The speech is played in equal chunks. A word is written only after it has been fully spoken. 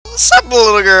What's up,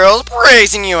 little girls?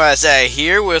 Praising USA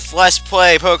here with Let's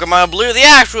Play Pokemon Blue, the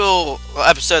actual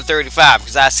episode 35,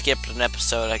 because I skipped an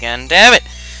episode again. Damn it!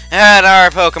 And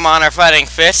our Pokemon are fighting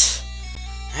fit,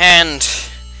 and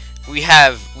we've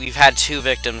had 2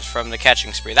 victims from the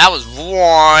catching spree. That was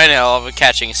one hell of a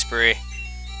catching spree.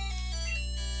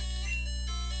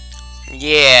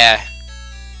 Yeah,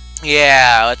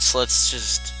 let's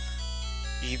just...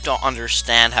 You don't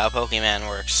understand how Pokemon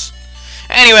works.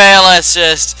 Anyway, let's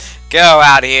just go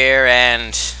out here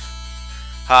and...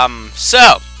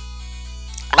 So,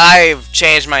 I've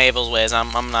changed my evil ways.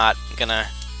 I'm not gonna...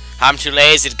 I'm too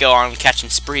lazy to go on catching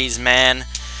sprees, man.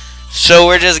 So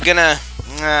we're just gonna...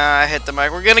 I hit the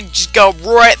mic. We're gonna just go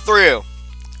right through.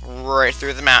 Right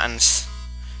through the mountains.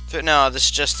 No,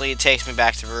 this just takes me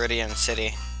back to Viridian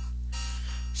City.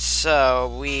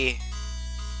 So, we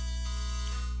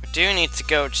do need to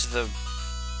go to the...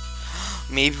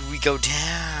 Maybe we go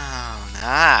down.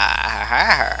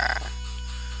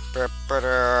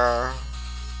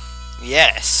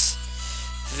 Yes.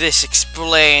 This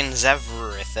explains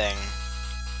everything.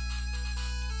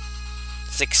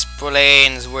 This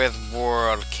explains where the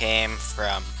world came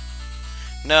from.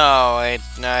 No, I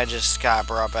just got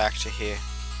brought back to here.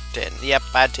 Didn't. Yep,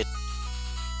 I did.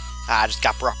 I just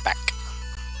got brought back.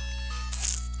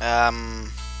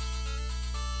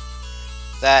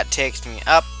 That takes me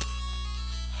up.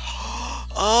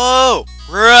 Oh,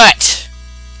 right.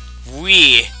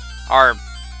 We are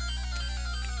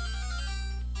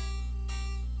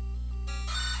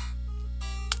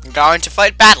going to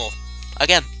fight battle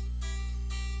again.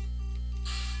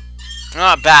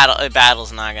 Not battle.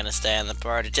 Battle's not gonna stay in the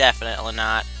party. Definitely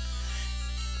not.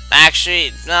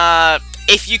 Actually,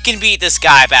 if you can beat this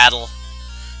guy, battle,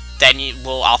 then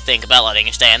I'll think about letting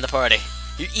you stay in the party.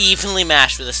 You're evenly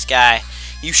matched with this guy.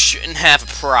 You shouldn't have a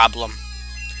problem.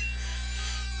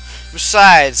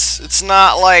 Besides, it's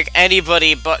not like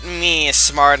anybody but me is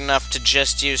smart enough to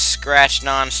just use Scratch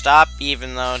non-stop,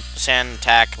 even though Sand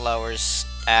Attack lowers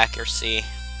accuracy.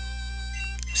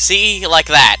 See? Like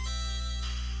that.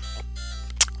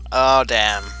 Oh,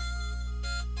 damn.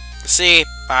 See?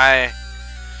 I'm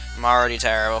already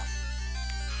terrible.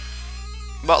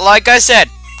 But like I said,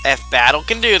 if Battle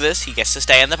can do this, he gets to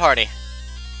stay in the party.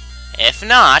 If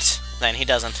not, then he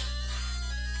doesn't.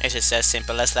 It's just as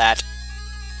simple as that.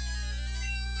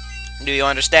 Do you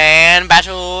understand,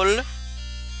 Battle?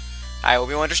 I hope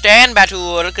you understand,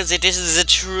 Battle, because it is the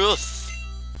truth.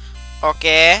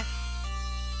 Okay?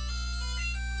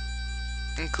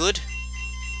 Good.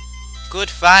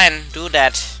 Good, fine, do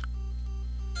that.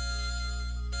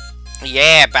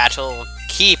 Yeah, Battle,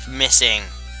 keep missing.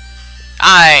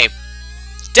 I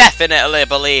definitely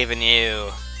believe in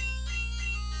you.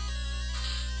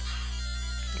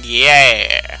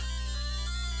 Yeah.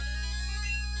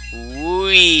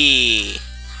 Wee.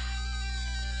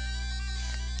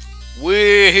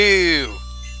 Woohoo.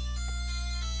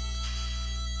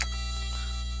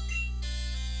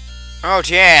 Oh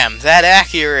damn, that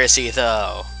accuracy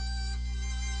though.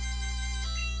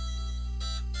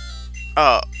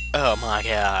 Oh my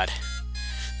god.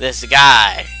 This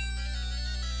guy.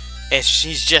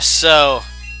 He's just so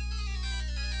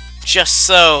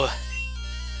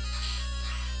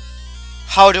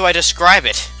how do I describe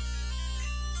it?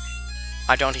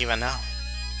 I don't even know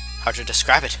how to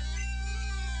describe it.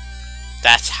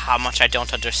 That's how much I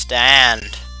don't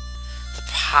understand the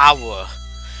power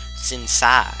that's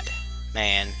inside,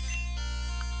 man.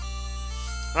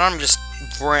 I'm just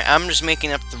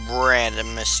making up the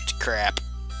randomest crap.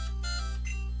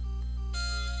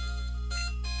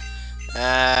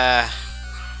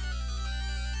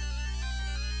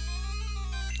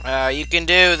 You can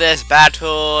do this,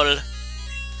 Battle.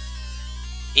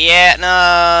 Yeah,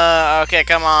 no, okay,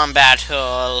 come on,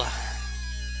 Battle.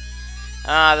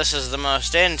 This is the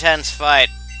most intense fight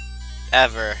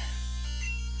ever.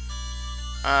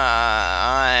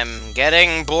 I'm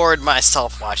getting bored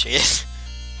myself watching it.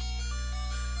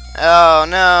 Oh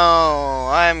no,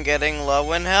 I'm getting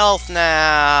low in health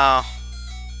now.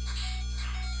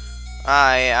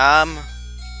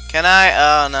 Can I?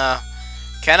 Oh no.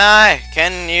 Can I?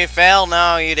 Can you fail?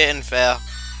 No, you didn't fail.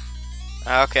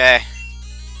 Okay.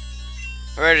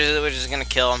 We're just gonna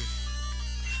kill him.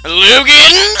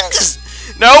 Lugan!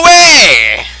 No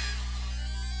way!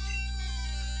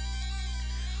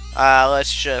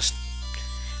 Let's just...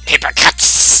 Paper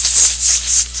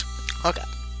cuts! Okay.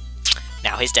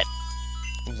 Now he's dead.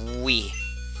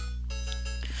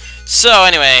 So,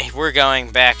 anyway, we're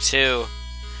going back to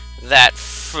that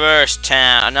first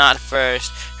town. Not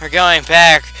first. We're going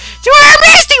back to where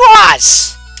Misty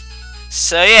was!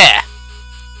 So, yeah.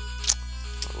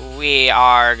 We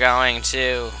are going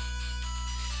to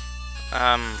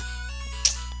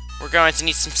we're going to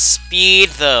need some speed,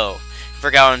 though, if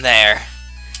we're going there.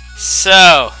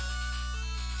 So,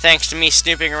 thanks to me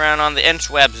snooping around on the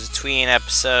interwebs between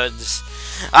episodes,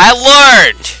 I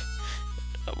learned!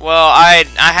 Well, I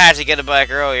had to get a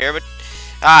bike earlier, but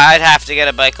I'd have to get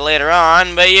a bike later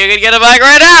on, but you could get a bike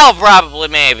right now, probably,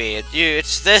 maybe.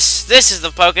 This is the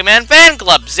Pokemon Fan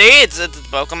Club, see? It's the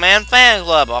Pokemon Fan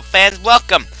Club. All fans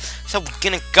welcome. So we're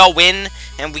gonna go in,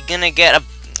 and we're gonna get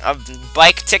a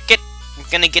bike ticket. We're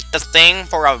gonna get the thing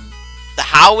for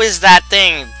how is that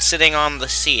thing sitting on the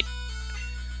seat?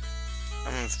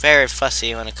 I'm very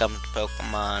fussy when it comes to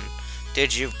Pokemon.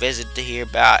 Did you visit to hear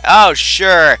about? Oh,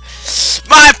 sure.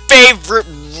 My favorite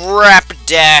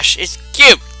Rapidash is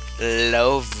cute,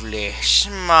 lovely,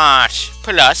 smart,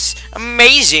 plus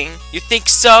amazing. You think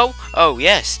so? Oh,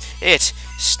 yes. It's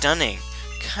stunning.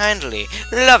 Kindly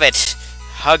love it.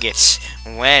 Hug it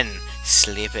when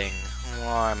sleeping.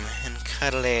 Warm and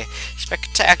cuddly.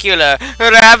 Spectacular.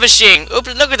 Ravishing.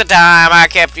 Oops, look at the time. I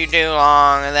kept you too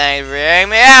long. And then you bring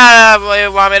me out of what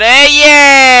you want me to.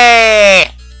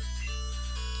 Yay!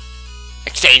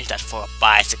 Exchange that for a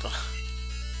bicycle.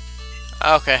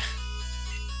 Okay.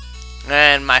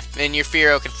 And your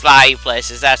Fearow can fly you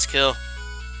places. That's cool.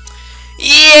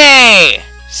 Yay!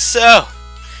 So,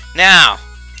 now,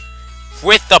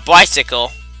 with the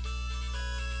bicycle,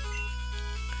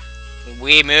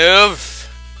 we move.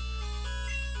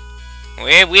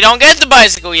 We don't get the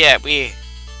bicycle yet.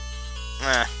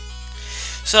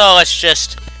 So let's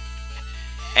just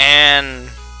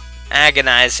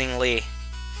agonizingly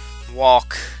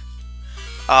walk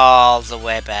all the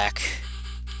way back.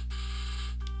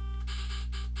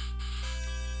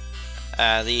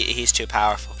 He's too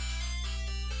powerful.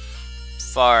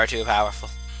 Far too powerful.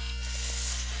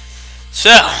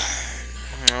 So,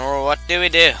 what do we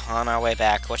do on our way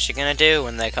back? What you gonna do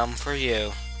when they come for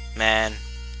you, man?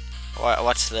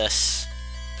 What's this?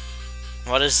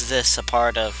 What is this a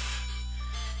part of?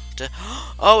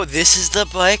 Oh, this is the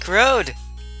bike road.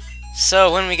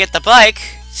 So when we get the bike,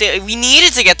 see, we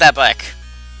needed to get that bike.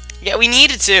 Yeah, we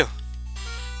needed to.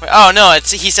 Oh no,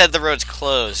 he said the road's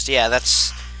closed. Yeah,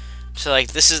 that's so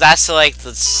like that's like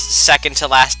the second to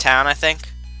last town, I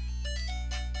think.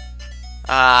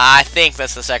 I think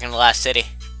that's the second to last city.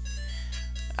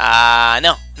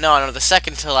 No, the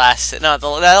second to last. No, the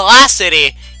last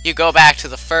city. You go back to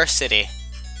the first city,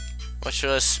 which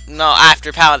was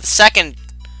after Power. The second.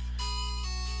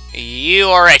 You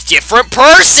are a different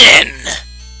person.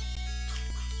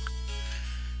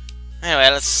 Anyway,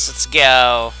 let's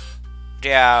go.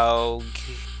 Dog.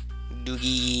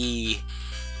 Doogity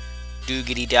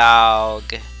dog.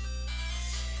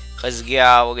 Let's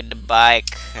go. We'll get the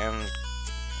bike.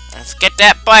 Let's get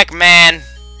that bike, man.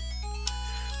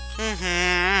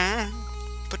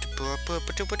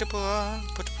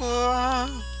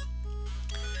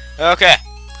 Okay.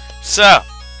 So,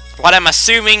 what I'm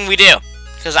assuming we do,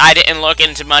 because I didn't look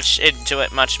into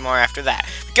it much more after that.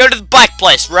 We go to the bike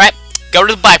place, right? Go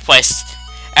to the bike place.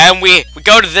 And we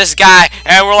go to this guy,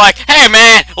 and we're like, hey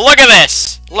man, look at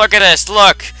this! Look at this,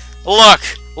 look,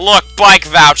 bike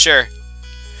voucher.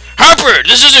 Happy,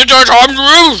 this isn't your time to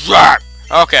use that!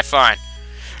 Okay, fine.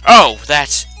 Oh,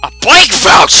 that's a bike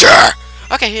voucher!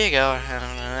 Okay, here you go.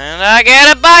 And I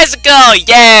get a bicycle!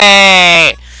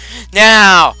 Yay!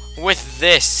 Now, with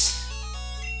this,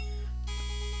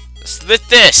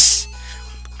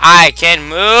 I can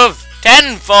move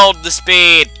tenfold the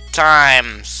speed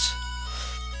times.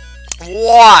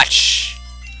 Watch.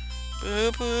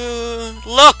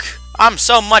 Look, I'm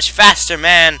so much faster,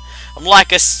 man. I'm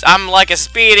like a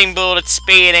speeding bullet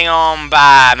speeding on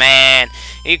by, man.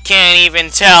 You can't even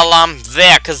tell I'm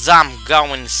there, cause I'm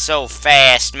going so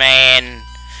fast, man.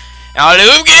 Now,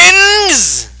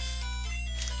 Lugans!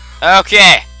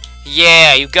 Okay.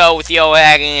 Yeah, you go with your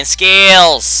wagon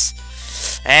skills.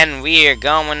 And we're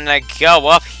going to go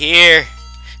up here.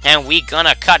 And we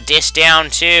gonna cut this down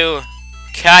too.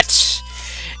 Cut.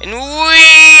 And we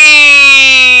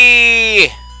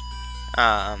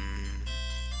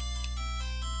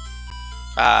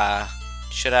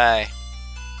should I?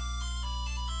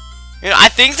 I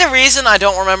think the reason I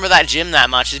don't remember that gym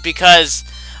that much is because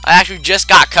I actually just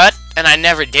got cut and I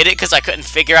never did it because I couldn't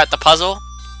figure out the puzzle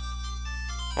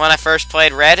when I first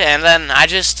played Red, and then I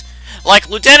just like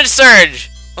Lieutenant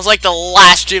Surge was like the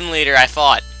last gym leader I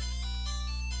fought.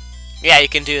 Yeah, you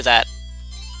can do that.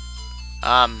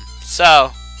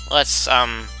 So let's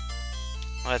if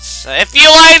you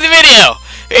like the video,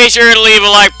 be sure to leave a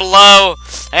like below,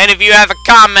 and if you have a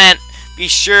comment, be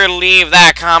sure to leave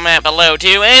that comment below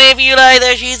too. And if you like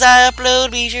the sheets I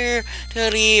upload, be sure to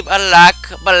leave a like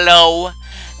below.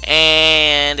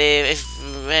 And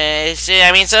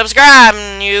I mean, subscribe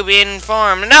and you'll be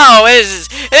informed. No, this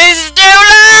is too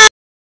late!